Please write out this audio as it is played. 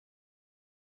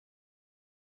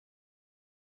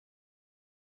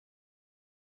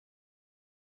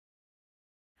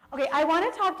Okay, I want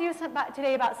to talk to you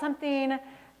today about something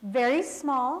very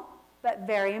small, but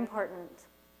very important.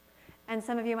 And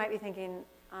some of you might be thinking,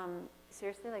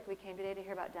 seriously, like we came today to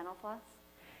hear about dental floss?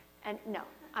 And no,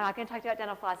 I'm not going to talk to you about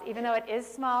dental floss, even though it is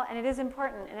small and it is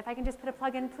important. And if I can just put a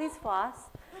plug in, please floss.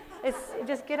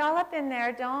 Just get all up in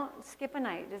there. Don't skip a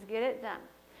night. Just get it done.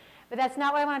 But that's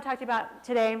not what I want to talk to you about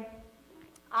today.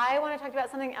 I want to talk to you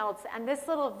about something else. And this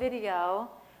little video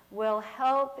will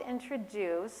help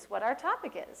introduce what our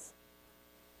topic is.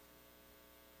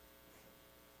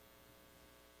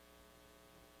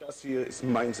 Das hier ist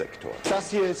mein Sektor.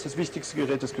 Das hier ist das wichtigste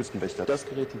Gerät des Küstenwächters. Das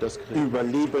Gerät und das Gerät.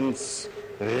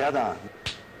 Überlebensradar.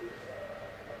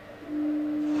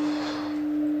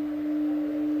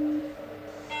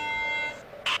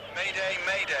 Mayday,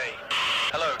 Mayday.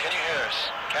 Hello, can you hear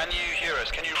us? Can you hear us?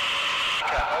 Can you...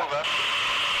 Over.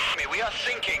 We are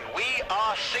sinking. We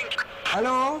are sinking.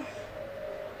 Hello?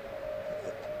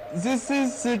 This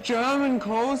is the German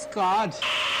Coast Guard.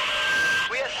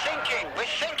 We are sinking. We're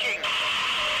sinking.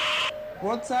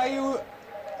 What are you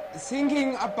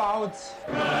thinking about?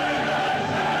 Have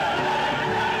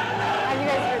you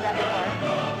guys heard that before?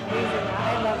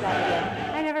 I love that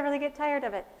video. I never really get tired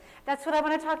of it. That's what I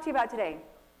want to talk to you about today.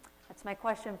 That's my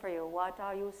question for you. What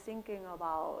are you thinking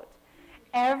about?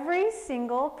 Every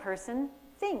single person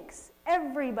thinks.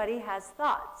 Everybody has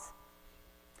thoughts.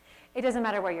 It doesn't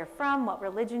matter where you're from, what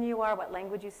religion you are, what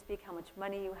language you speak, how much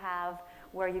money you have,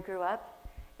 where you grew up.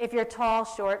 If you're tall,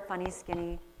 short, funny,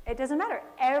 skinny, it doesn't matter.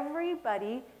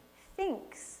 Everybody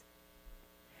thinks.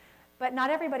 But not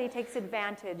everybody takes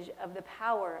advantage of the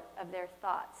power of their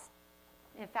thoughts.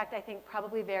 In fact, I think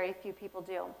probably very few people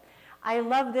do. I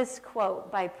love this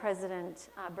quote by President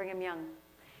Brigham Young.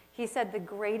 He said, "The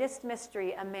greatest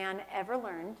mystery a man ever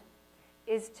learned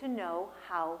is to know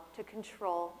how to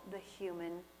control the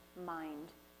human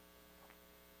mind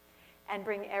and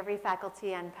bring every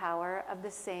faculty and power of the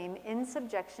same in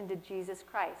subjection to Jesus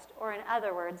Christ." Or in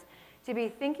other words, to be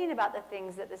thinking about the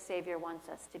things that the Savior wants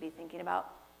us to be thinking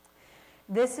about.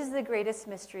 This is the greatest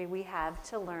mystery we have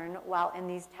to learn while in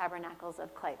these tabernacles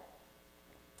of clay.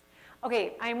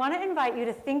 Okay, I want to invite you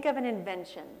to think of an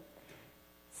invention.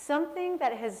 Something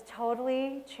that has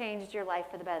totally changed your life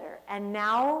for the better. And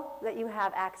now that you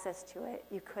have access to it,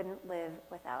 you couldn't live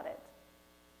without it.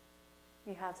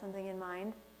 You have something in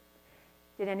mind?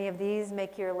 Did any of these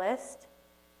make your list?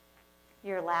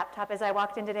 Your laptop? As I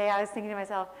walked in today, I was thinking to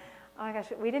myself, oh my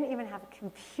gosh, we didn't even have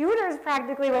computers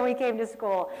practically when we came to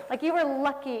school. Like, you were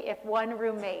lucky if one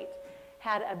roommate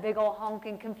had a big old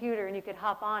honking computer and you could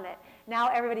hop on it. Now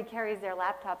everybody carries their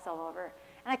laptops all over.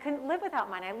 And I couldn't live without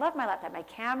mine. I love my laptop, my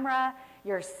camera,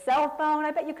 your cell phone.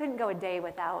 I bet you couldn't go a day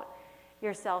without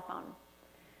your cell phone.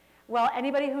 Well,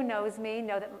 anybody who knows me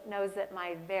knows that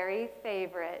my very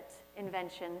favorite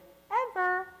invention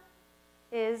ever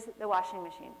is the washing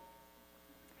machine.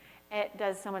 It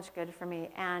does so much good for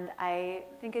me, and I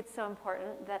think it's so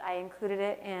important that I included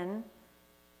it in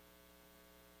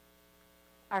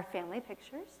our family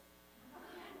pictures.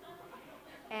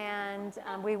 And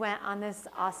we went on this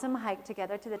awesome hike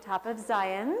together to the top of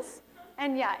Zion's.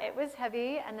 And yeah, it was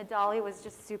heavy, and the dolly was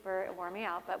just super, it wore me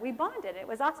out, but we bonded. It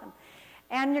was awesome.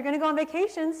 And you're going to go on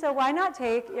vacation, so why not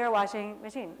take your washing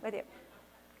machine with you?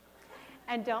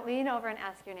 And don't lean over and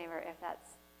ask your neighbor if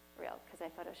that's real, because I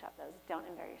photoshopped those. Don't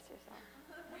embarrass yourself.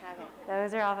 Okay,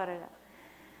 those are all photoshopped.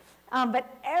 But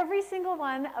every single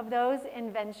one of those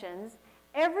inventions,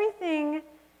 everything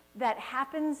that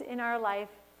happens in our life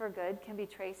for good can be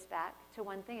traced back to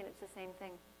one thing, and it's the same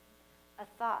thing. A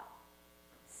thought.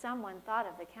 Someone thought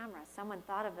of the camera. Someone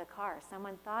thought of the car.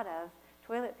 Someone thought of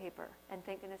toilet paper, and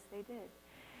thank goodness they did.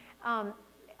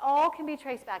 All can be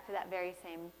traced back to that very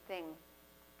same thing.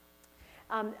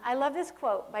 I love this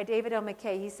quote by David O.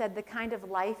 McKay. He said, "The kind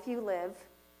of life you live,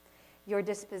 your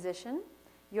disposition,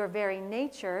 your very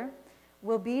nature,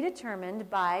 will be determined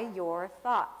by your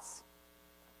thoughts,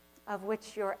 of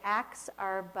which your acts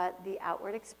are but the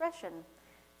outward expression.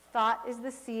 Thought is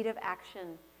the seed of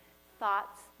action.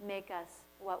 Thoughts make us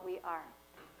what we are."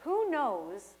 Who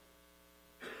knows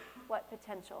what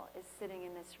potential is sitting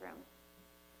in this room?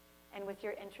 And with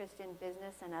your interest in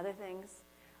business and other things,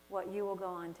 what you will go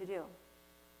on to do.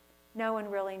 No one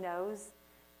really knows.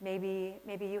 Maybe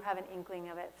you have an inkling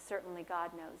of it. Certainly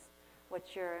God knows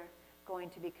what you're going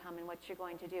to become and what you're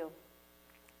going to do.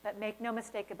 But make no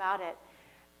mistake about it,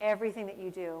 everything that you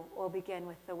do will begin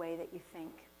with the way that you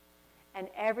think. And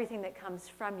everything that comes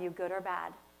from you, good or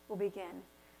bad, will begin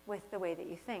with the way that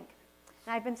you think.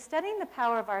 And I've been studying the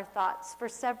power of our thoughts for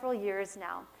several years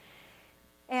now.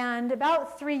 And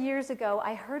about 3 years ago,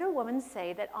 I heard a woman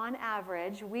say that on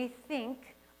average, we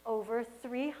think over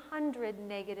 300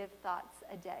 negative thoughts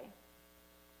a day.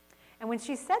 And when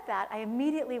she said that, I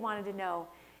immediately wanted to know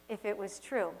if it was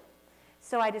true.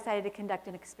 So I decided to conduct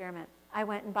an experiment. I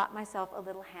went and bought myself a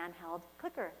little handheld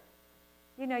clicker.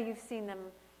 You know, you've seen them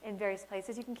in various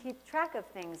places. You can keep track of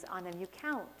things on them. You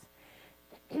count.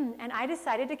 And I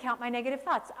decided to count my negative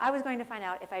thoughts. I was going to find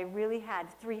out if I really had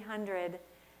 300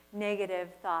 negative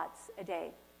thoughts a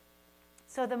day.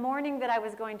 So the morning that I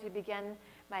was going to begin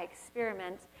my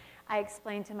experiment, I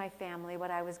explained to my family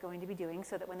what I was going to be doing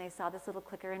so that when they saw this little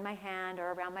clicker in my hand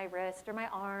or around my wrist or my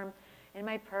arm, in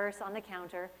my purse, on the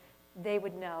counter, they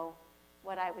would know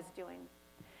what I was doing.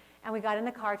 And we got in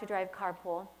the car to drive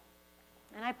carpool,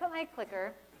 and I put my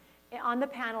clicker on the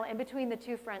panel in between the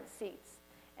two front seats.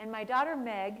 And my daughter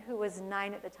Meg, who was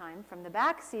 9 at the time, from the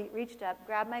back seat, reached up,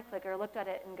 grabbed my clicker, looked at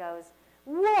it, and goes,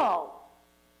 "Whoa,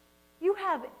 you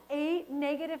have 8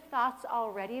 negative thoughts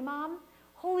already, Mom?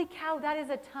 Holy cow, that is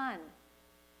a ton."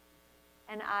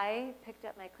 And I picked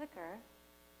up my clicker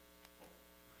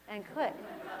and clicked.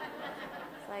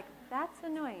 It's like, that's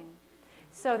annoying.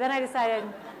 So then I decided,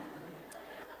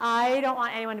 I don't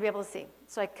want anyone to be able to see.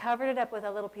 So I covered it up with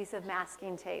a little piece of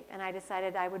masking tape, and I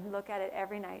decided I would look at it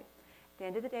every night. At the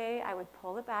end of the day, I would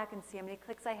pull it back and see how many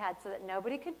clicks I had so that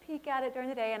nobody could peek at it during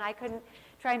the day, and I couldn't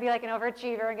try and be like an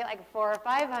overachiever and get like 400 or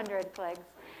 500 clicks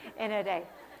in a day.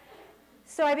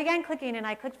 So I began clicking, and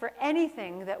I clicked for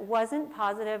anything that wasn't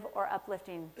positive or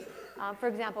uplifting. For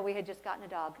example, we had just gotten a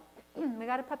dog. We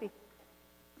got a puppy.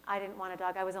 I didn't want a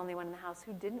dog. I was the only one in the house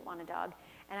who didn't want a dog.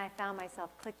 And I found myself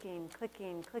clicking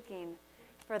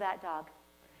for that dog.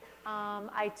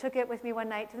 I took it with me one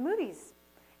night to the movies,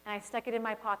 and I stuck it in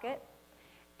my pocket.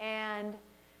 And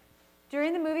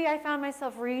during the movie, I found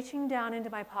myself reaching down into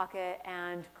my pocket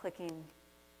and clicking.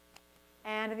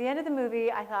 And at the end of the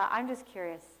movie, I thought, I'm just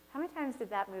curious. How many times did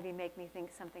that movie make me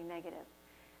think something negative?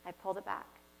 I pulled it back.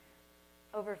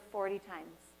 Over 40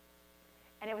 times.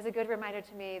 And it was a good reminder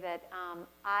to me that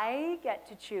I get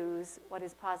to choose what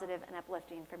is positive and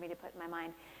uplifting for me to put in my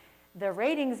mind. The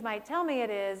ratings might tell me it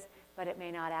is, but it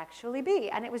may not actually be.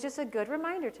 And it was just a good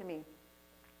reminder to me.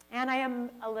 And I am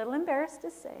a little embarrassed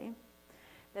to say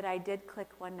that I did click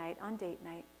one night on date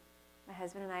night. My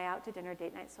husband and I out to dinner.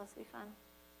 Date night's supposed to be fun.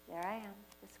 There I am,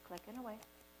 just clicking away.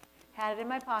 Had it in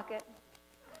my pocket.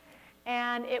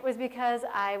 And it was because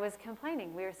I was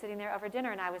complaining. We were sitting there over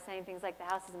dinner, and I was saying things like, the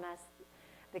house is a mess.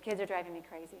 The kids are driving me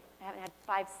crazy. I haven't had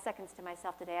 5 seconds to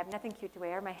myself today. I have nothing cute to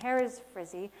wear. My hair is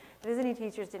frizzy. The visiting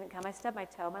teachers didn't come. I stubbed my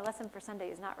toe. My lesson for Sunday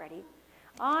is not ready.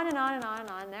 On and on and on and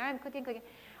on. There I'm clicking.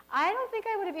 I don't think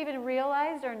I would have even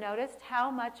realized or noticed how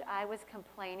much I was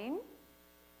complaining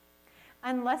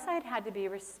unless I'd had to be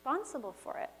responsible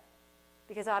for it.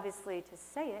 Because obviously to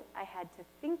say it, I had to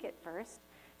think it first.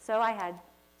 So I had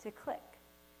to click.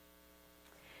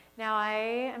 Now, I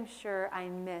am sure I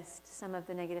missed some of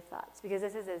the negative thoughts because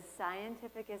this is as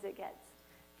scientific as it gets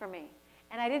for me.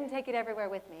 And I didn't take it everywhere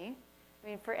with me. I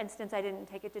mean, for instance, I didn't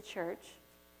take it to church.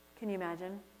 Can you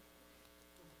imagine?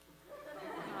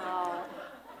 Oh,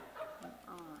 come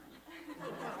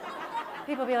on.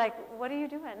 People be like, what are you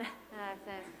doing? And I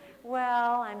say,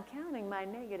 well, I'm counting my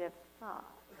negative thoughts.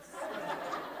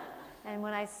 And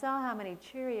when I saw how many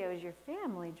Cheerios your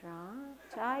family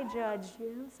dropped, I judged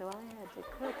you, so I had to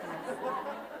cook myself.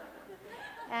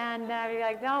 And I'd be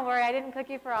like, don't worry, I didn't cook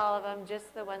you for all of them,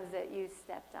 just the ones that you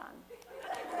stepped on.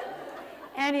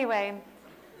 Anyway,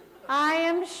 I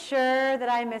am sure that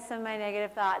I missed some of my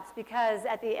negative thoughts because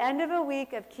at the end of a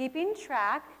week of keeping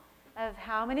track of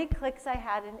how many clicks I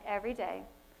had in every day,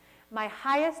 my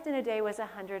highest in a day was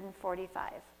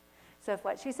 145. So if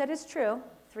what she said is true,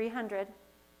 300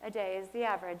 a day is the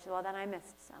average, well, then I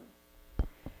missed some.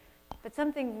 But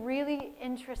something really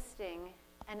interesting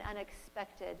and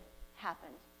unexpected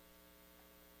happened.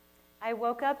 I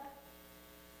woke up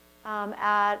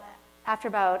after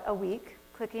about a week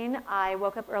clicking. I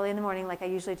woke up early in the morning like I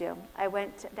usually do. I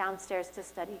went downstairs to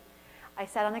study. I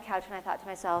sat on the couch and I thought to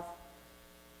myself,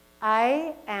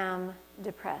 I am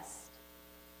depressed.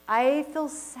 I feel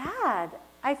sad.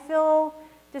 I feel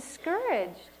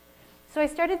discouraged. So I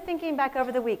started thinking back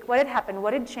over the week. What had happened?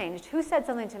 What had changed? Who said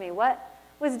something to me? What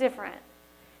was different?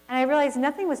 And I realized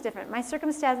nothing was different. My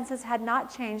circumstances had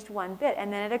not changed one bit.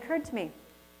 And then it occurred to me.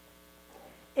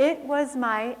 It was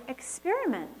my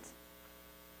experiment.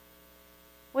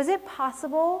 Was it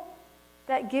possible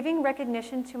that giving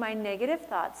recognition to my negative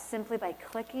thoughts simply by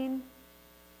clicking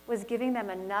was giving them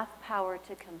enough power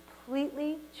to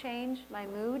completely change my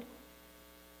mood?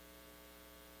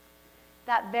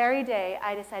 That very day,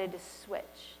 I decided to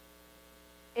switch.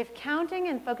 If counting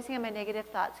and focusing on my negative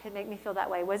thoughts could make me feel that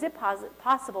way, was it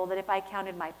possible that if I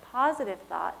counted my positive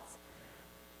thoughts,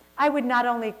 I would not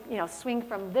only, swing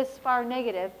from this far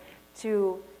negative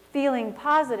to feeling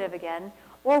positive again,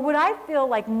 or would I feel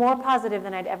like more positive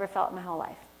than I'd ever felt in my whole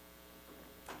life?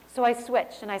 So I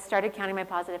switched and I started counting my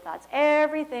positive thoughts.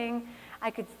 Everything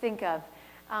I could think of.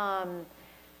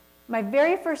 My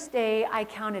very first day, I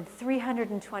counted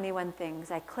 321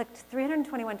 things. I clicked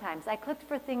 321 times. I clicked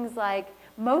for things like,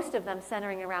 most of them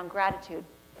centering around gratitude.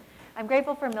 I'm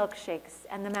grateful for milkshakes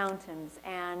and the mountains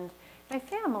and my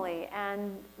family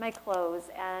and my clothes,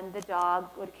 and the dog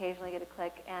would occasionally get a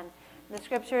click, and the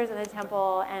scriptures and the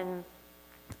temple and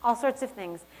all sorts of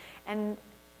things. And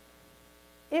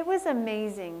it was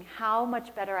amazing how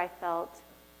much better I felt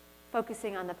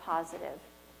focusing on the positive.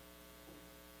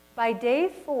 By day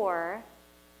 4,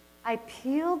 I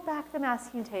peeled back the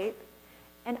masking tape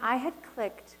and I had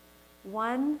clicked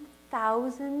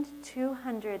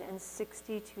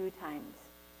 1,262 times.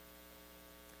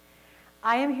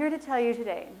 I am here to tell you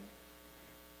today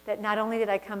that not only did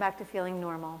I come back to feeling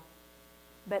normal,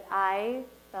 but I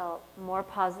felt more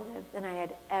positive than I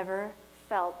had ever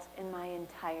felt in my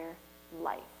entire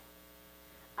life.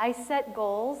 I set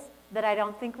goals that I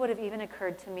don't think would have even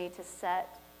occurred to me to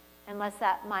set unless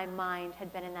that my mind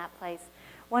had been in that place.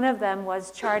 One of them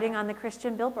was charting on the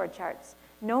Christian Billboard charts.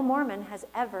 No Mormon has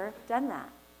ever done that.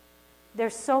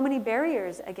 There's so many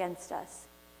barriers against us.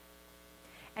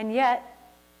 And yet,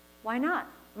 why not?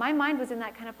 My mind was in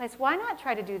that kind of place. Why not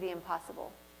try to do the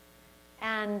impossible?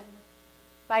 And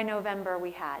by November,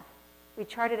 we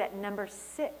charted at number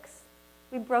 6.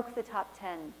 We broke the top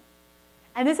 10.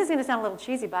 And this is going to sound a little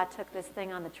cheesy, but I took this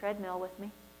thing on the treadmill with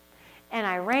me. And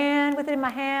I ran with it in my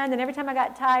hand, and every time I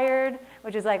got tired,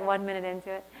 which was like 1 minute into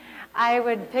it, I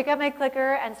would pick up my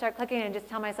clicker and start clicking and just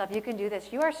tell myself, you can do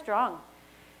this. You are strong.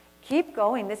 Keep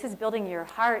going. This is building your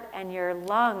heart and your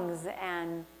lungs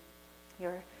and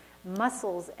your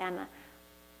muscles. And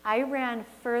I ran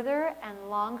further and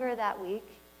longer that week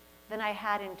than I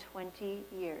had in 20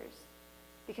 years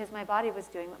because my body was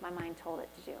doing what my mind told it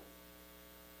to do.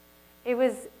 It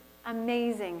was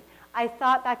amazing. I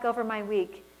thought back over my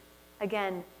week.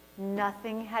 Again,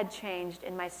 nothing had changed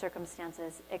in my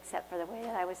circumstances except for the way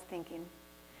that I was thinking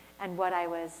and what I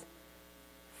was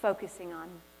focusing on.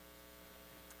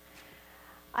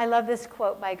 I love this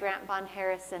quote by Grant Von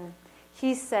Harrison.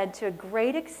 He said, to a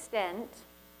great extent,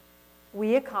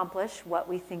 we accomplish what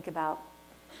we think about.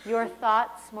 Your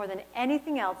thoughts, more than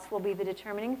anything else, will be the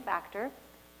determining factor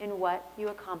in what you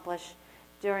accomplish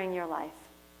during your life.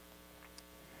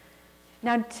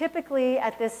 Now, typically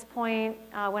at this point,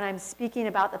 when I'm speaking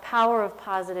about the power of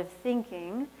positive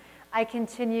thinking, I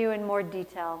continue in more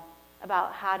detail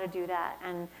about how to do that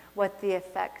and what the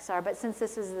effects are. But since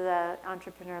this is the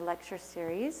Entrepreneur Lecture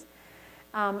Series,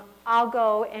 I'll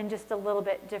go in just a little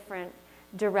bit different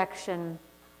direction.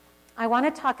 I want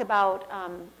to talk about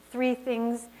 3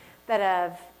 things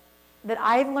that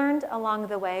I've learned along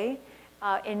the way.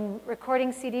 In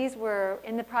recording CDs, we're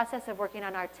in the process of working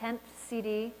on our 10th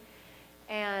CD.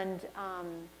 And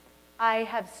I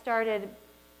have started,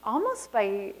 almost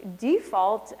by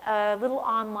default, a little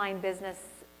online business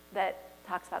that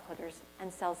talks about clickers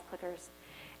and sells clickers.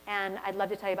 And I'd love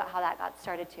to tell you about how that got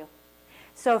started too.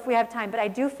 So if we have time, but I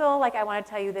do feel like I want to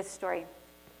tell you this story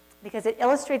because it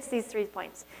illustrates these 3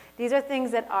 points. These are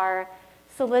things that are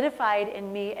solidified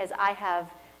in me as I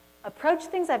have approached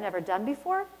things I've never done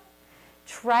before,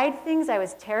 tried things I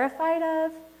was terrified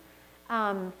of,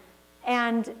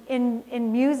 and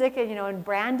in music, in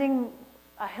branding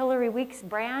a Hilary Weeks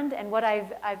brand and what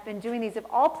I've been doing, these have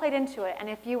all played into it. And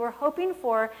if you were hoping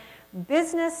for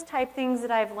business type things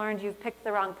that I've learned, you've picked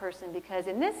the wrong person because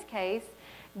in this case,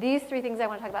 these 3 things I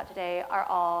want to talk about today are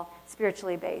all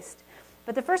spiritually based.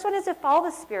 But the first one is to follow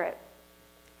the Spirit.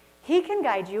 He can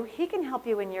guide you. He can help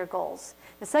you in your goals.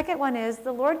 The second one is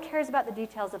the Lord cares about the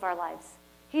details of our lives.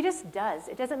 He just does.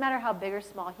 It doesn't matter how big or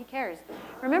small, he cares.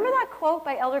 Remember that quote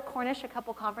by Elder Cornish a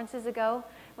couple conferences ago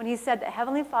when he said that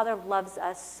Heavenly Father loves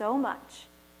us so much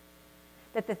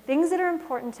that the things that are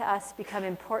important to us become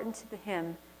important to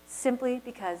him simply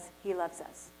because he loves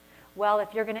us. Well,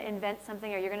 if you're going to invent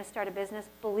something or you're going to start a business,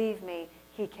 believe me,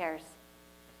 he cares.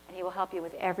 And he will help you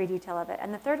with every detail of it.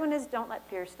 And the third one is don't let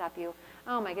fear stop you.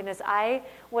 Oh my goodness, I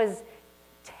was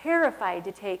terrified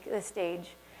to take the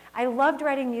stage. I loved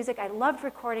writing music, I loved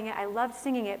recording it, I loved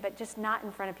singing it, but just not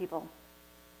in front of people.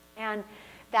 And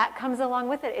that comes along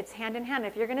with it. It's hand in hand.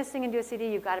 If you're going to sing and do a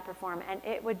CD, you've got to perform. And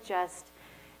it would just,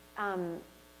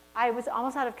 I was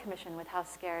almost out of commission with how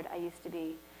scared I used to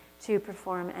be to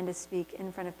perform and to speak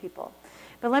in front of people.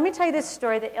 But let me tell you this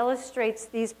story that illustrates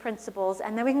these principles,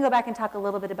 and then we can go back and talk a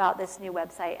little bit about this new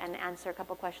website and answer a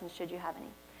couple questions should you have any.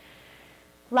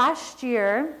 Last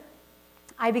year,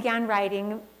 I began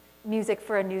writing music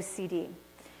for a new CD.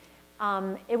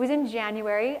 It was in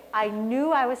January. I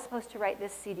knew I was supposed to write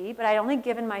this CD, but I'd only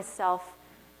given myself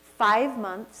 5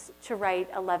 months to write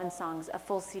 11 songs, a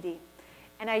full CD.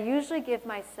 And I usually give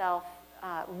myself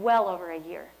well over a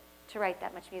year to write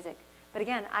that much music. But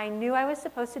again, I knew I was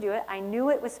supposed to do it. I knew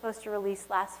it was supposed to release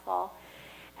last fall.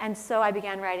 And so I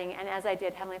began writing, and as I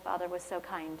did, Heavenly Father was so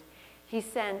kind. He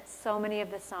sent so many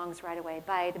of the songs right away.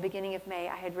 By the beginning of May,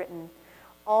 I had written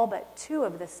all but 2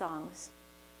 of the songs.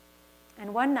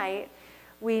 And one night,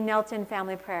 we knelt in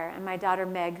family prayer, and my daughter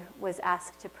Meg was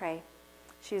asked to pray.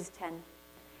 She was 10.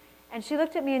 And she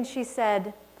looked at me and she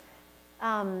said,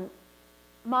 Mom,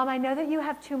 I know that you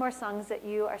have 2 more songs that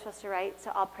you are supposed to write,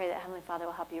 so I'll pray that Heavenly Father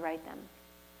will help you write them.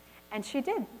 And she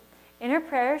did. In her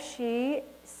prayer, she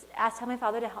asked Heavenly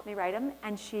Father to help me write them,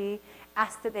 and she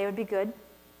asked that they would be good,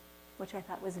 which I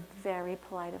thought was very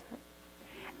polite of her.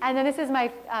 And then this is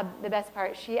the best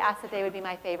part. She asked that they would be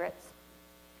my favorites.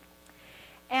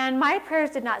 And my prayers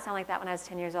did not sound like that when I was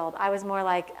 10 years old. I was more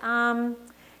like, can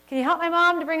you help my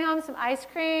mom to bring home some ice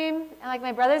cream? And like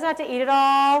my brother's not to eat it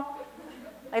all.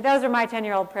 Like those were my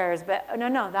 10-year-old prayers, but no,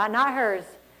 not hers.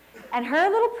 And her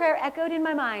little prayer echoed in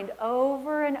my mind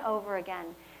over and over again.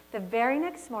 The very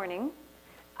next morning,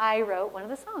 I wrote one of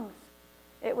the songs.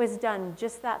 It was done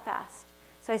just that fast.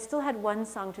 So I still had 1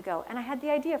 song to go, and I had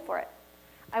the idea for it.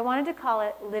 I wanted to call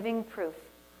it Living Proof.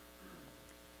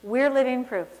 We're living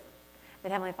proof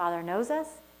that Heavenly Father knows us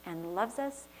and loves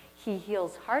us. He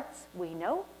heals hearts, we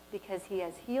know, because He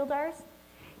has healed ours.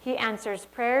 He answers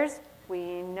prayers,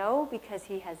 we know, because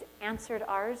He has answered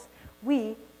ours.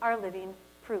 We are living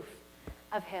proof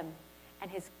of Him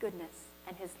and His goodness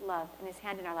and His love and His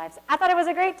hand in our lives. I thought it was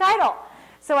a great title.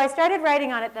 So I started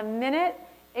writing on it the minute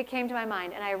it came to my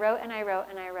mind, and I wrote and I wrote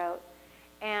and I wrote.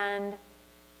 And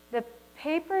the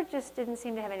paper just didn't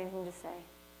seem to have anything to say.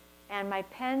 And my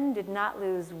pen did not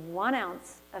lose 1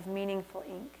 ounce of meaningful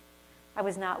ink. I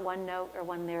was not 1 note or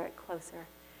 1 lyric closer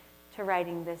to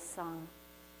writing this song.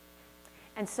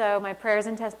 And so my prayers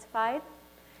intensified,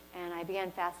 and I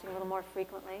began fasting a little more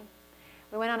frequently.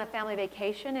 We went on a family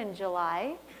vacation in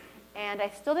July, and I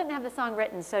still didn't have the song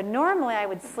written. So normally I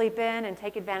would sleep in and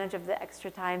take advantage of the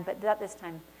extra time, but not this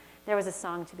time. There was a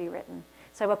song to be written.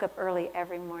 So I woke up early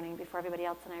every morning before everybody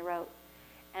else, and I wrote,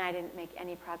 and I didn't make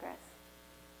any progress.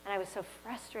 And I was so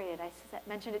frustrated. I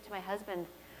mentioned it to my husband,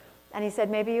 and he said,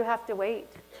 maybe you have to wait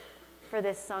for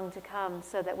this song to come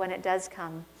so that when it does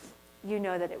come, you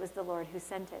know that it was the Lord who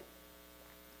sent it.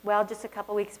 Well, just a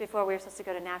couple weeks before we were supposed to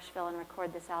go to Nashville and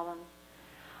record this album,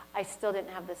 I still didn't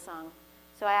have the song.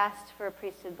 So I asked for a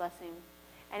priesthood blessing.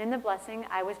 And in the blessing,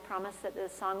 I was promised that the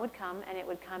song would come, and it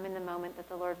would come in the moment that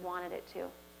the Lord wanted it to.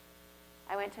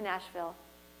 I went to Nashville,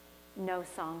 no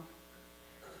song.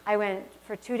 I went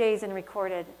for 2 days and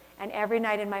recorded, and every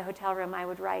night in my hotel room I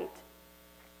would write.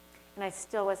 And I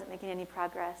still wasn't making any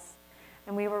progress.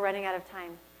 And we were running out of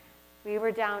time. We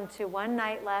were down to 1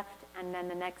 night left, and then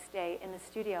the next day in the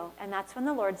studio. And that's when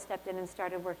the Lord stepped in and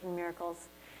started working miracles.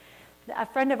 A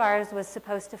friend of ours was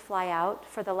supposed to fly out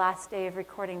for the last day of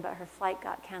recording, but her flight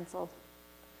got canceled.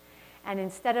 And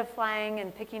instead of flying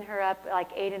and picking her up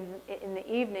like 8 in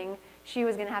the evening, she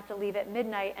was going to have to leave at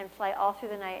midnight and fly all through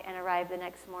the night and arrive the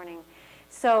next morning.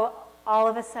 So all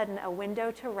of a sudden, a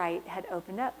window to write had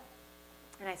opened up.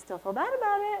 And I still feel bad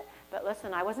about it. But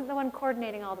listen, I wasn't the one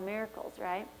coordinating all the miracles,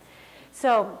 right?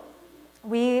 So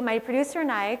my producer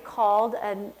and I called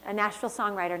a Nashville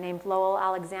songwriter named Lowell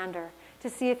Alexander to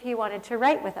see if he wanted to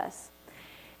write with us.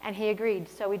 And he agreed.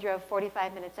 So we drove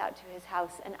 45 minutes out to his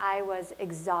house, and I was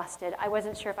exhausted. I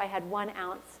wasn't sure if I had 1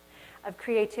 ounce of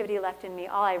creativity left in me.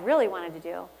 All I really wanted to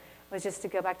do was just to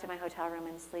go back to my hotel room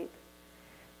and sleep.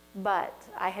 But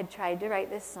I had tried to write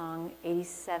this song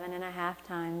 87.5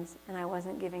 times, and I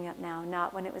wasn't giving up now,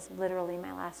 not when it was literally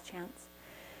my last chance.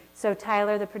 So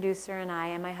Tyler, the producer, and I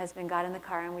and my husband got in the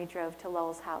car, and we drove to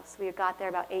Lowell's house. We got there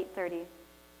about 8:30.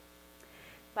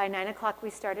 By 9 o'clock, we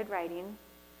started writing,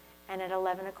 and at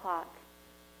 11 o'clock,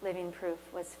 Living Proof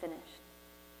was finished.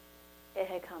 It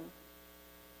had come.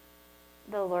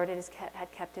 The Lord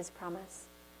had kept His promise.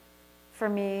 For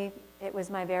me, it was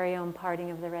my very own parting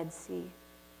of the Red Sea.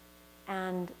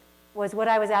 And was what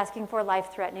I was asking for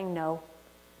life-threatening? No.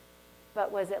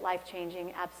 But was it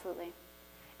life-changing? Absolutely.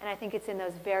 And I think it's in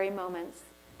those very moments,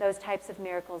 those types of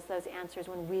miracles, those answers,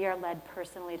 when we are led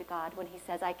personally to God, when He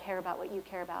says, I care about what you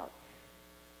care about.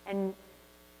 And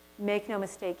make no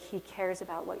mistake, He cares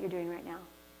about what you're doing right now.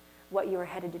 what you are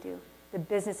headed to do, the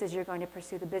businesses you're going to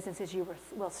pursue, the businesses you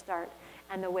will start,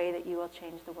 and the way that you will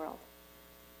change the world.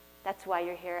 That's why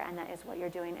you're here, and that is what you're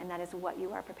doing, and that is what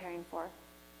you are preparing for.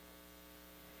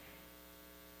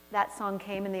 That song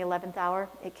came in the 11th hour.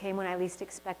 It came when I least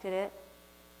expected it,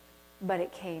 but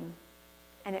it came.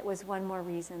 And it was one more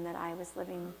reason that I was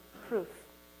living proof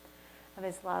of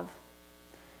his love.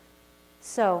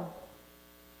 So,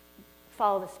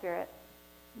 follow the Spirit.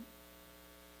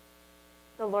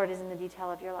 The Lord is in the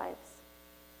detail of your lives.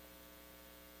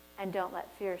 And don't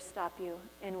let fear stop you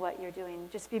in what you're doing.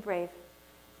 Just be brave.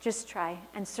 Just try.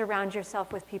 And surround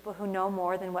yourself with people who know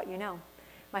more than what you know.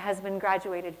 My husband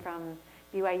graduated from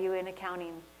BYU in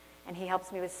accounting, and he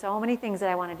helps me with so many things that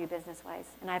I want to do business-wise.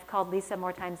 And I've called Lisa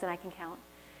more times than I can count,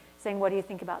 saying, what do you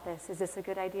think about this? Is this a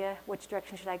good idea? Which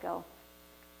direction should I go?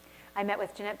 I met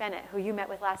with Jeanette Bennett, who you met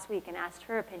with last week, and asked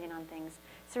her opinion on things.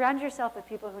 Surround yourself with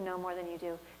people who know more than you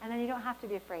do, and then you don't have to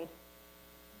be afraid.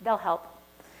 They'll help.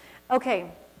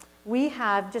 Okay, we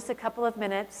have just a couple of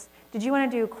minutes. Did you want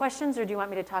to do questions, or do you want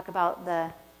me to talk about the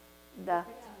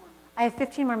I have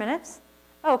 15 more minutes?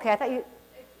 Oh, okay, I thought you...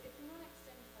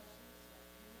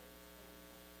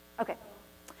 Okay.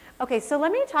 Okay, so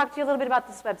let me talk to you a little bit about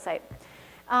this website.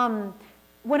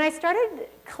 When I started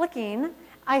clicking,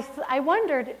 I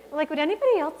wondered, like, would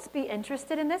anybody else be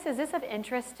interested in this? Is this of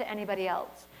interest to anybody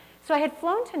else? So I had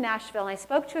flown to Nashville, and I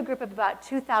spoke to a group of about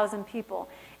 2,000 people.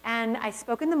 And I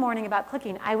spoke in the morning about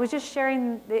clicking. I was just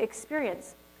sharing the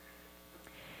experience.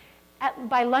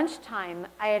 By lunchtime,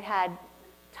 I had had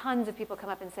tons of people come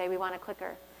up and say, we want a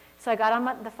clicker. So I got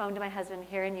on the phone to my husband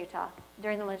here in Utah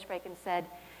during the lunch break and said,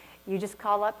 you just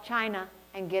call up China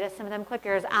and get us some of them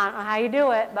clickers. I don't know how you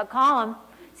do it, but call them.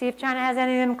 See if China has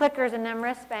any of them clickers and them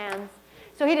wristbands.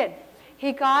 So he did.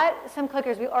 He got some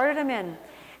clickers. We ordered them in.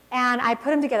 And I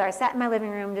put them together. I sat in my living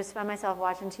room just by myself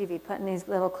watching TV, putting these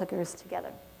little clickers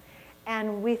together.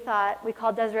 And we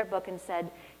called Deseret Book and said,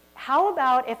 how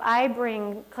about if I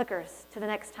bring clickers to the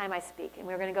next time I speak? And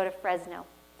we were going to go to Fresno,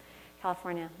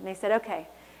 California. And they said, okay.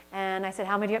 And I said,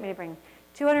 how many do you want me to bring?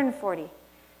 240.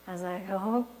 I was like,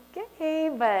 okay,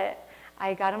 but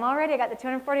I got them all ready. I got the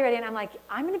 240 ready, and I'm like,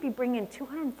 I'm going to be bringing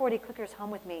 240 clickers home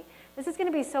with me. This is going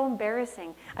to be so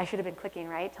embarrassing. I should have been clicking,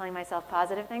 right? Telling myself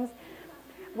positive things.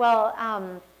 Well,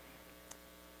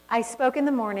 I spoke in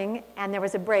the morning, and there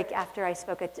was a break after I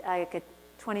spoke, like a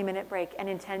 20-minute break, and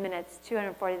in 10 minutes,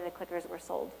 240 of the clickers were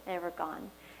sold. They were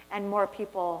gone, and more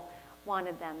people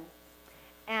wanted them.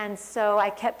 And so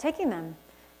I kept taking them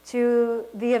to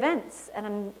the events,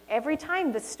 and every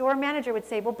time the store manager would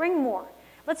say, well, bring more.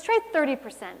 Let's try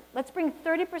 30%. Let's bring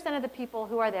 30% of the people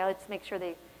who are there. Let's make sure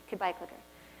they could buy a clicker.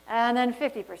 And then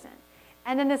 50%.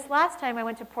 And then this last time I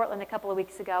went to Portland a couple of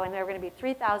weeks ago, and there were going to be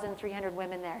 3,300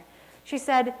 women there. She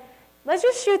said, let's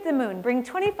just shoot the moon. Bring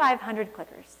 2,500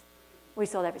 clickers. We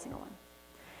sold every single one.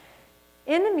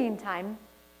 In the meantime,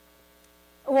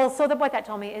 well, so what that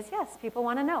told me is, yes, people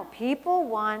want to know. People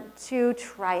want to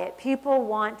try it. People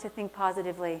want to think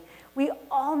positively. We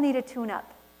all need a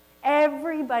tune-up.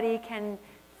 Everybody can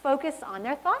focus on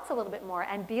their thoughts a little bit more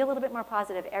and be a little bit more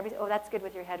positive. Oh, that's good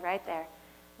with your head right there.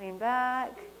 Lean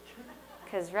back.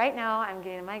 Because right now I'm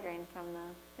getting a migraine from the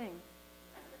thing.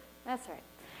 That's right.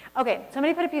 Okay,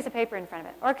 somebody put a piece of paper in front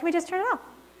of it. Or can we just turn it off?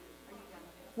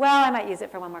 Well, I might use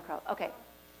it for one more quote. Okay.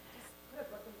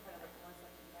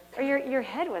 Or your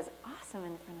head was awesome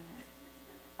in front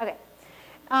of it. Okay.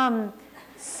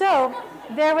 So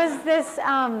there was this,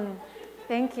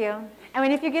 thank you. I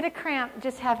mean, if you get a cramp,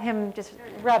 just have him just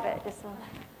rub it.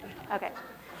 Okay.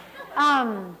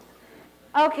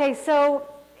 Okay, so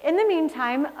in the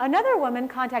meantime, another woman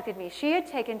contacted me. She had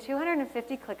taken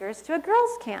 250 clickers to a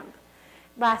girls' camp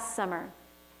last summer.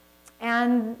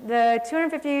 And the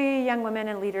 250 young women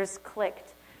and leaders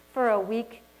clicked for a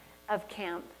week of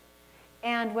camp.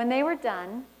 And when they were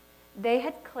done, they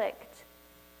had clicked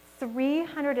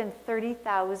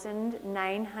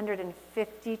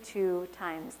 330,952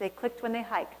 times. They clicked when they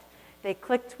hiked. They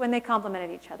clicked when they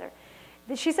complimented each other.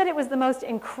 She said it was the most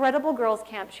incredible girls'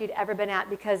 camp she'd ever been at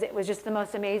because it was just the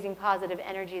most amazing positive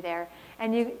energy there.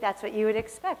 And that's what you would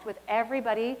expect with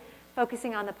everybody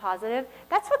focusing on the positive.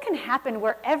 That's what can happen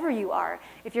wherever you are.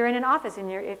 If you're in an office,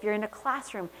 if you're in a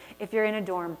classroom, if you're in a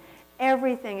dorm,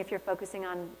 everything, if you're focusing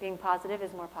on being positive,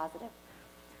 is more positive.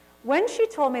 When she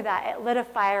told me that, it lit a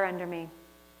fire under me.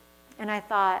 And I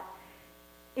thought,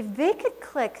 if they could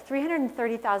click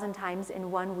 330,000 times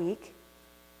in 1 week,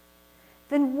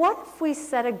 then what if we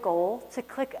set a goal to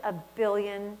click 1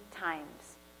 billion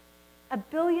times? 1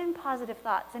 billion positive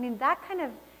thoughts. I mean, that kind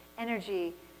of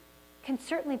energy can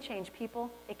certainly change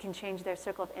people. It can change their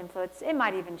circle of influence. It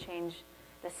might even change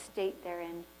the state they're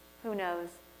in. Who knows?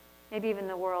 Maybe even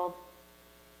the world.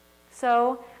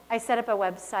 So I set up a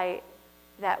website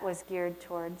that was geared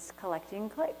towards collecting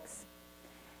clicks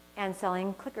and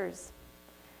selling clickers.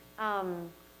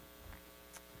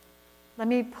 Let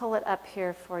me pull it up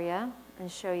here for you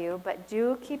and show you, but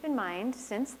do keep in mind,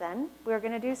 since then, we're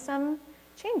going to do some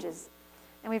changes.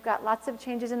 And we've got lots of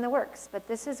changes in the works, but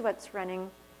this is what's running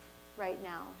right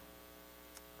now.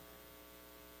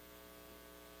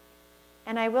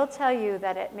 And I will tell you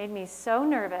that it made me so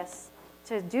nervous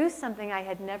to do something I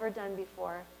had never done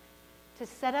before, to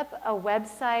set up a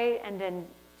website and then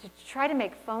to try to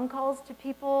make phone calls to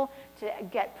people, to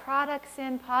get products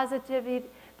in,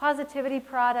 positivity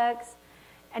products,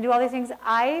 and do all these things.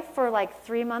 I, for like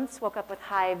 3 months, woke up with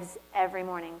hives every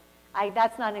morning.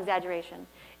 That's not an exaggeration.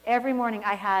 Every morning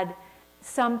I had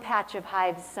some patch of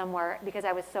hives somewhere because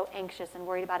I was so anxious and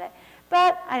worried about it.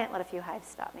 But I didn't let a few hives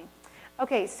stop me.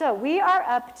 Okay, so we are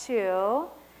up to,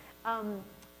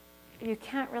 you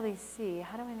can't really see.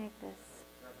 How do I make this?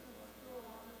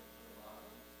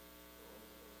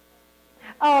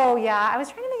 Oh, yeah, I was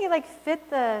trying to make it like fit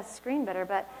the screen better,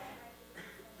 but,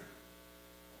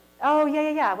 oh,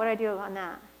 yeah. What do I do on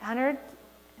that? 100,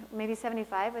 maybe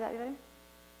 75, would that be better?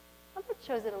 I hope it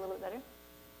shows it a little bit better.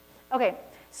 Okay,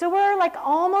 so we're like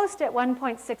almost at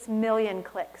 1.6 million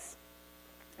clicks.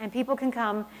 And people can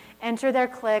come, enter their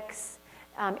clicks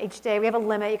each day. We have a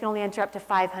limit. You can only enter up to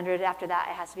 500. After that,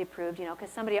 it has to be approved, you know,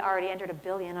 because somebody already entered 1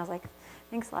 billion. I was like,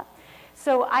 thanks a lot.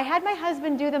 So I had my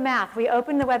husband do the math. We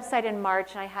opened the website in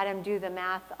March, and I had him do the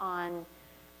math on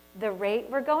the rate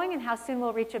we're going and how soon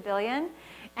we'll reach 1 billion.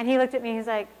 And he looked at me. He's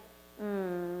like,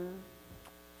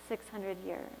 600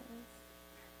 years.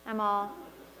 I'm all,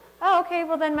 oh, okay,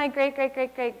 well then my great,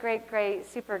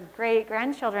 super great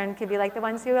grandchildren could be like the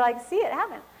ones who like see it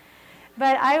happen.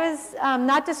 But I was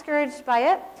not discouraged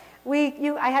by it.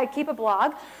 I had to keep a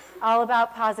blog all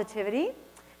about positivity.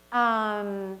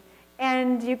 And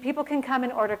people can come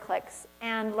and order clicks.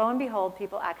 And lo and behold,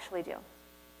 people actually do.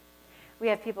 We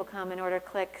have people come and order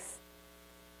clickers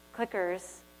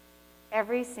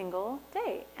every single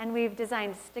day. And we've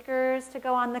designed stickers to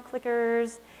go on the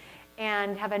clickers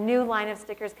and have a new line of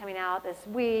stickers coming out this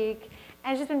week.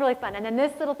 And it's just been really fun. And then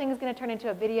this little thing is going to turn into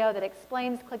a video that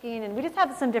explains clicking. And we just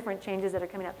have some different changes that are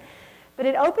coming up. But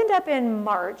it opened up in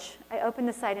March. I opened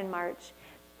the site in March.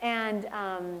 And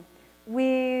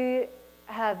we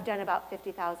have done about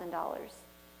 $50,000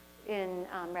 in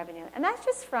revenue. And that's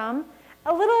just from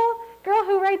a little girl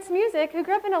who writes music, who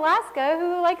grew up in Alaska,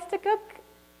 who likes to cook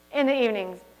in the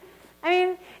evenings. I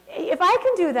mean, if I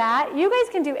can do that, you guys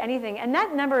can do anything. And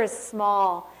that number is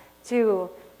small to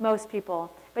most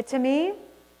people. But to me,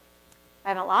 I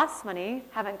haven't lost money,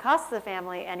 haven't cost the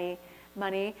family any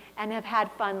money, and have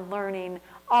had fun learning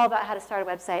all about how to start a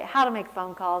website, how to make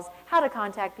phone calls, how to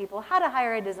contact people, how to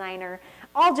hire a designer,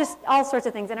 all sorts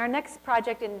of things. And our next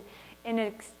project, in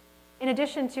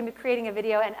addition to creating a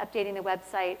video and updating the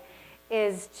website,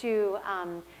 is to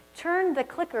turn the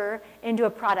clicker into a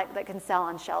product that can sell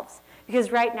on shelves.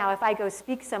 Because right now, if I go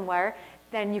speak somewhere,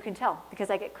 then you can tell, because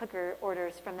I get clicker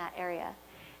orders from that area.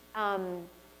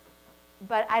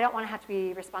 But I don't want to have to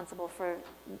be responsible for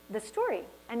the story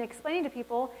and explaining to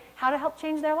people how to help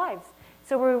change their lives.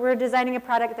 So we're designing a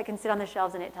product that can sit on the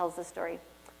shelves and it tells the story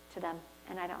to them,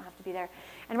 and I don't have to be there.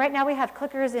 And right now we have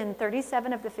clickers in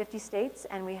 37 of the 50 states,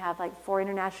 and we have like 4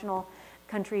 international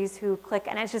countries who click,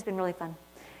 and it's just been really fun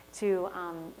to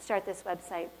start this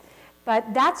website.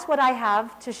 But that's what I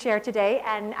have to share today,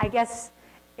 and I guess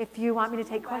if you want me to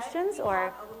take questions or...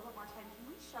 a little bit more time. Can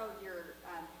we show your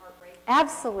heart rate?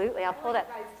 Absolutely, I'll pull it up.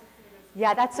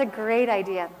 Yeah, that's a great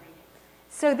idea.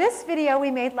 So this video we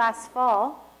made last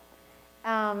fall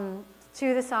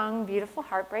to the song Beautiful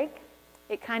Heartbreak.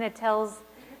 It kind of tells,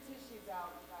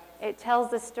 it tells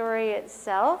the story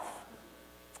itself.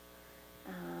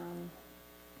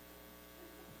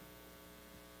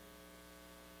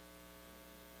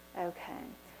 Okay.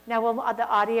 Now will the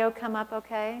audio come up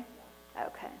okay?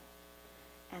 Okay.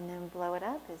 And then blow it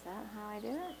up. Is that how I do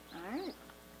it? All right.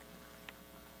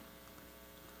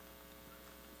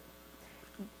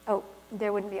 Oh,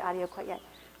 there wouldn't be audio quite yet.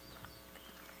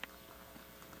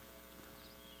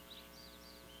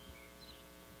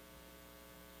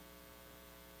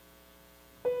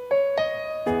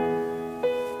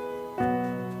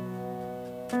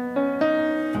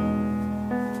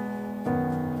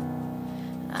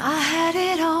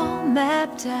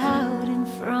 Mapped out in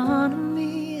front of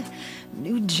me,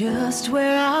 knew just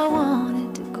where I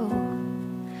wanted to go,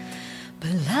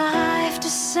 but life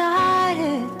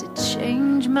decided to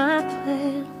change my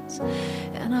plans,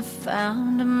 and I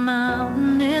found a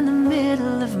mountain in the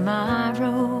middle of my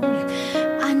road.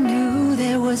 I knew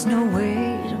there was no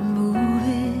way to move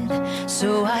it,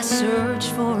 so I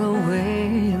searched for a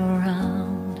way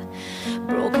around.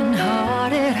 Broken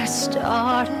hearted, I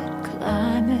started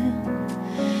climbing,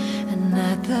 and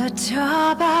at the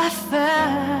top I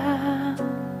found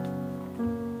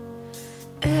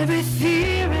every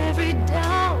fear, every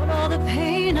doubt, all the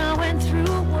pain I went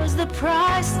through was the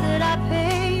price that I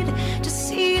paid to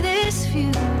see this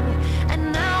view.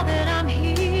 And now that I'm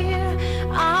here,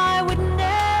 I would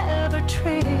never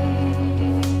trade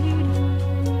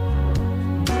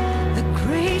the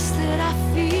grace that I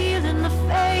feel and the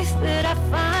faith that I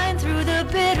find through the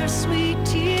bittersweet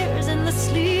tears and the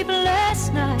sleepless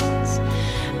nights.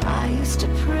 I used to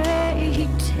pray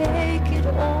he'd take it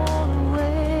all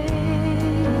away,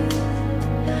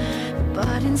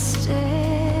 but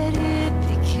instead it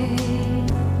became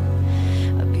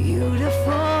a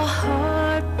beautiful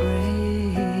heartbreak.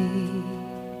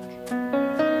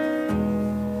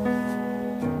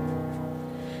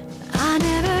 I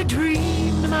never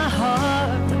dreamed my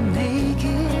heart would make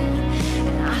it,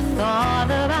 and I thought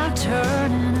about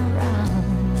turning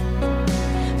around,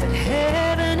 but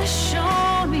heaven has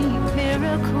shown me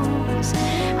miracles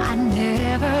I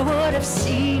never would have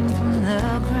seen from the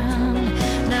ground.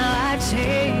 Now I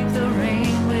take the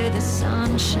rain with the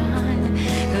sunshine,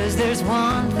 'cause there's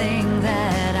one thing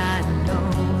that I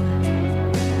know: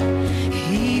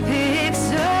 he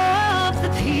picks up the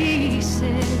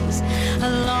pieces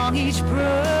along each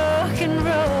broken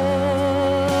road.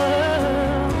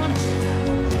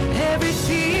 Every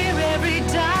fear, every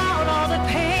doubt, all the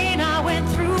pain I went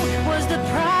through was the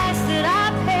price that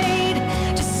I paid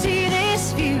to see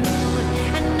this view.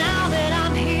 And now that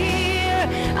I'm here,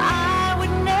 I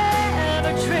would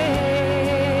never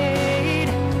trade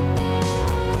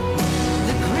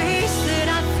the grace that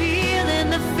I feel and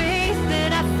the faith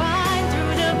that I find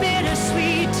through the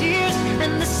bittersweet tears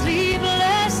and the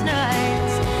sleepless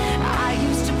nights. I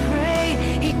used to pray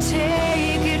he'd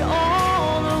take it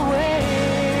all away,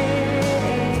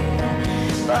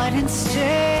 but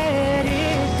instead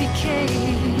it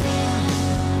became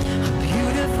a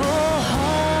beautiful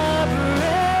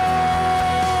heartbreak.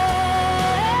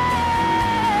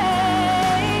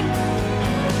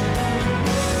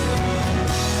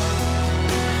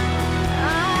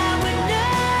 I would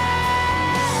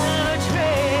never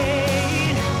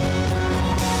trade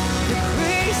the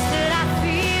grace that I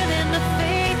feel and the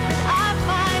faith that I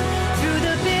find through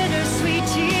the bittersweet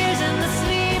tears and the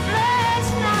sleepless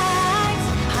nights.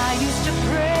 I used to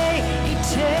pray he'd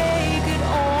take it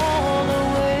all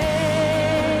away,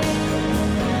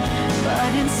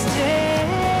 but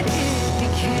instead it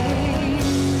became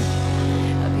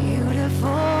a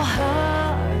beautiful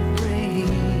heartbreak.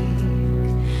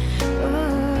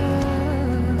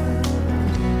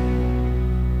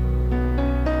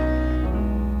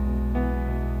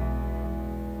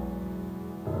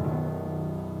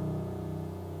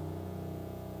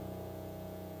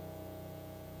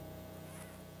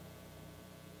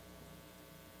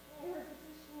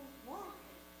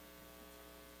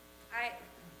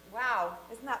 Wow,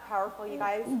 isn't that powerful, you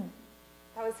guys?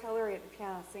 That was Hilary at the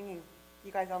piano singing.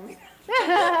 You guys only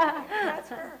that's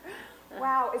her.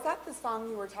 Wow, is that the song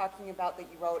you were talking about that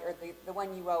you wrote, or the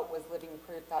one you wrote was Living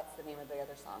Proof? That's the name of the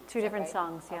other song. Two different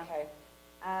songs, yeah. Okay.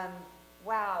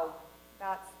 Wow,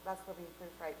 that's Living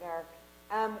Proof right there.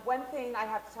 One thing I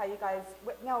have to tell you guys,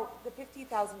 no, the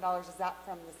 $50,000, is that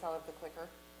from the sale of the clicker?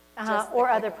 Just the Or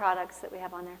other clicker. products that we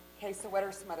have on there. Okay, so what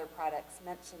are some other products?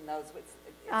 Mention those.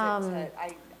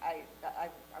 I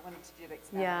wanted you to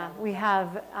expand on Yeah, that a little we bit.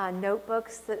 have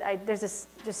notebooks that there's this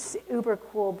just uber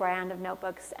cool brand of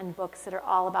notebooks and books that are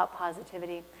all about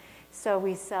positivity. So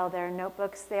we sell their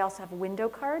notebooks. They also have window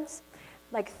cards,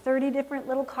 like 30 different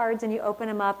little cards, and you open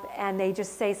them up and they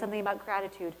just say something about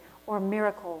gratitude or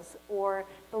miracles or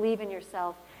believe in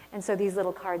yourself. And so these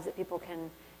little cards that people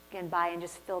can buy and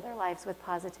just fill their lives with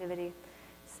positivity.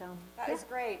 So That is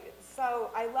great. So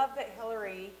I love that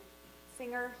Hilary,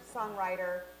 singer,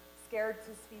 songwriter, scared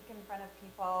to speak in front of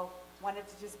people, wanted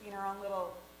to just be in her own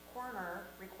little corner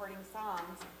recording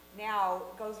songs, now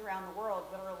goes around the world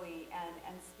literally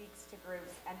and speaks to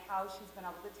groups, and how she's been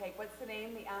able to take, what's the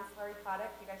name, the ancillary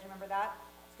product? You guys remember that?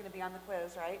 It's going to be on the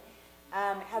quiz, right?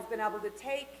 Has been able to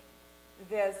take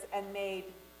this and made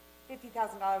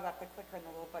 $50,000 off the clicker in the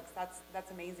little books.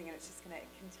 That's amazing, and it's just going to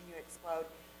continue to explode.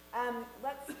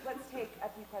 Let's take a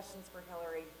few questions for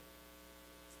Hilary.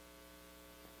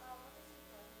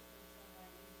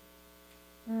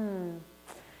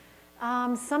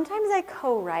 Sometimes I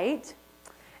co-write.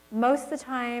 Most of the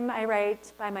time I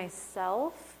write by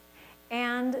myself,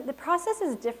 and the process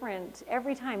is different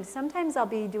every time. Sometimes I'll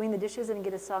be doing the dishes and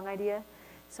get a song idea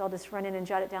So I'll just run in and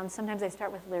jot it down. Sometimes I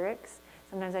start with lyrics.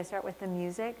 Sometimes I start with the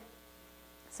music.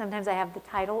 Sometimes I have the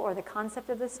title or the concept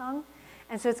of the song.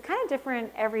 And so it's kind of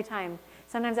different every time.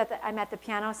 Sometimes I'm at the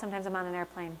piano, sometimes I'm on an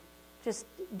airplane. Just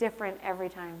different every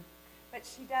time. But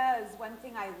she does, one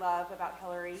thing I love about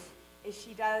Hilary is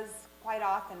she does quite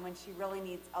often when she really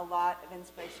needs a lot of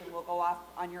inspiration, will go off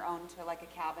on your own to like a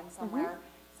cabin somewhere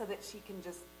so that she can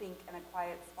just think in a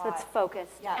quiet spot. So it's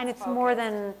focused. Yeah, and it's more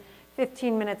than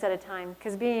 15 minutes at a time,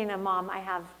 because being a mom, I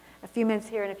have a few minutes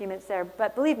here and a few minutes there.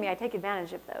 But believe me, I take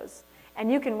advantage of those.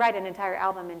 And you can write an entire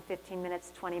album in 15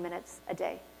 minutes, 20 minutes a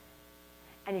day.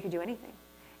 And you can do anything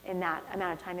in that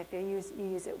amount of time if you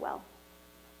use it well.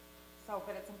 So,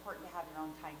 but it's important to have your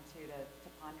own time too to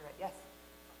ponder it. Yes?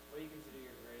 What do you consider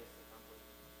your greatest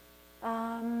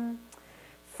accomplishment?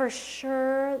 For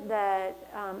sure that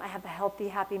I have a healthy,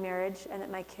 happy marriage and that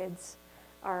my kids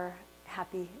are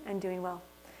happy and doing well.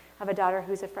 I have a daughter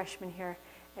who's a freshman here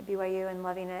at BYU and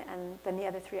loving it, and then the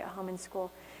other 3 at home in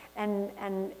school.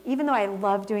 And even though I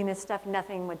love doing this stuff,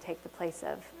 nothing would take the place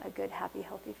of a good, happy,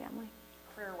 healthy family.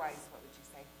 Career-wise, what would you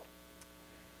say?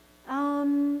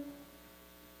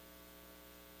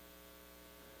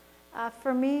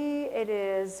 For me, it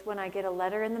is when I get a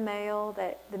letter in the mail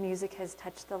that the music has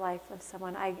touched the life of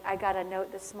someone. I got a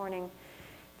note this morning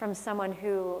from someone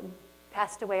who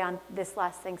passed away on this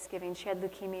last Thanksgiving. She had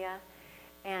leukemia,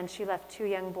 and she left 2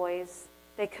 young boys.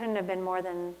 They couldn't have been more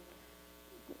than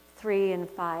 3 and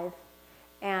 5.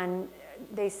 And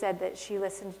they said that she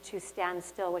listened to Stand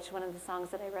Still, which is one of the songs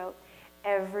that I wrote,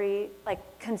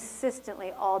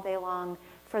 consistently all day long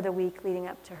for the week leading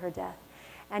up to her death.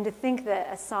 And to think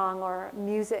that a song or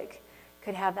music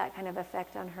could have that kind of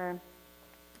effect on her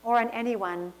or on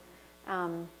anyone,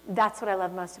 that's what I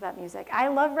love most about music. I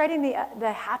love writing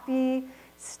the happy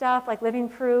stuff like Living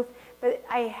Proof, but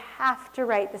I have to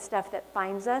write the stuff that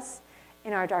finds us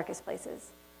in our darkest places.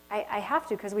 I have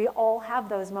to, because we all have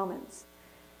those moments.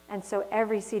 And so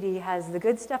every CD has the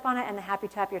good stuff on it and the happy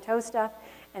tap your toe stuff,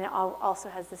 and it also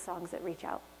has the songs that reach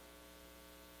out.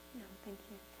 Yeah, thank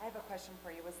you. I have a question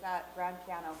for you. Was that grand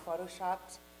piano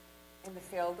photoshopped in the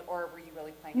field, or were you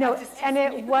really playing? No, and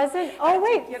it wasn't. Oh,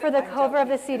 wait, for the cover of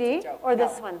the CD or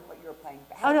this one? What you were playing.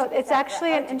 Oh, no, it's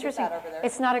actually an interesting.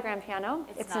 It's not a grand piano.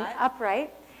 It's an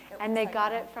upright, and they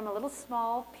got it from a little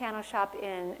small piano shop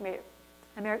in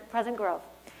Pleasant Grove.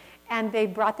 And they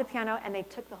brought the piano and they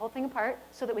took the whole thing apart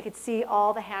so that we could see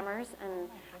all the hammers and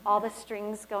all the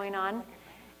strings going on.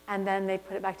 And then they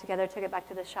put it back together, took it back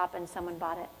to the shop, and someone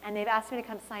bought it. And they've asked me to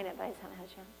come sign it, but I just haven't had a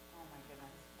chance. Oh my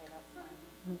goodness. Okay, that's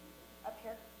fine. Up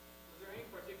here. Was there any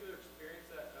particular experience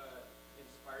that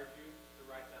inspired you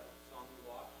to write that song we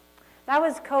watched? That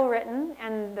was co-written,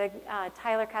 and the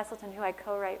Tyler Castleton, who I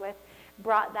co-write with,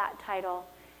 brought that title.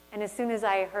 And as soon as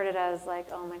I heard it, I was like,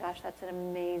 oh my gosh, that's an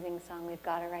amazing song. We've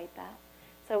got to write that.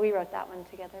 So we wrote that one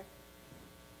together.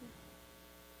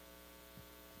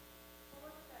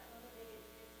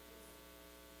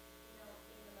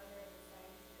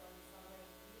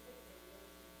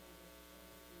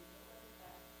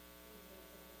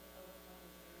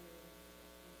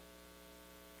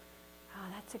 Oh,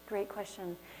 that's a great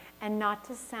question. And not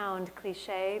to sound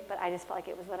cliche, but I just felt like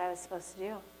it was what I was supposed to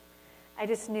do. I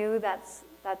just knew that's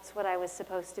what I was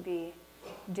supposed to be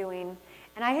doing.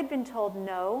 And I had been told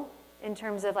no in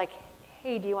terms of like,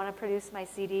 hey, do you want to produce my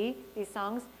CD, these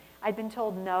songs? I'd been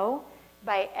told no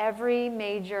by every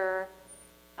major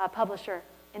publisher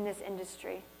in this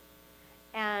industry.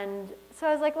 And so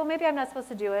I was like, well, maybe I'm not supposed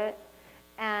to do it.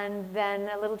 And then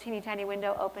a little teeny tiny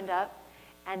window opened up,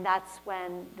 and that's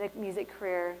when the music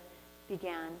career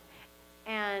began.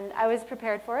 And I was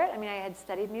prepared for it. I mean, I had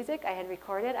studied music, I had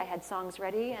recorded, I had songs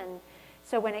ready, and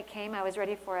so when it came, I was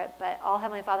ready for it. But all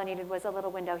Heavenly Father needed was a little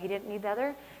window. He didn't need the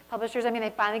other publishers. I mean, they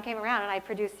finally came around, and I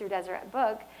produced through Deseret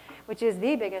Book, which is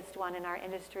the biggest one in our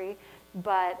industry.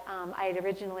 But I had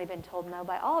originally been told no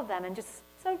by all of them, and just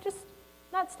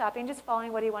not stopping, just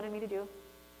following what he wanted me to do.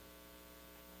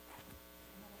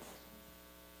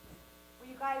 Well,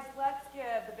 you guys, let's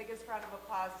give the biggest round of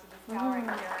applause to this gal right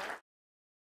here.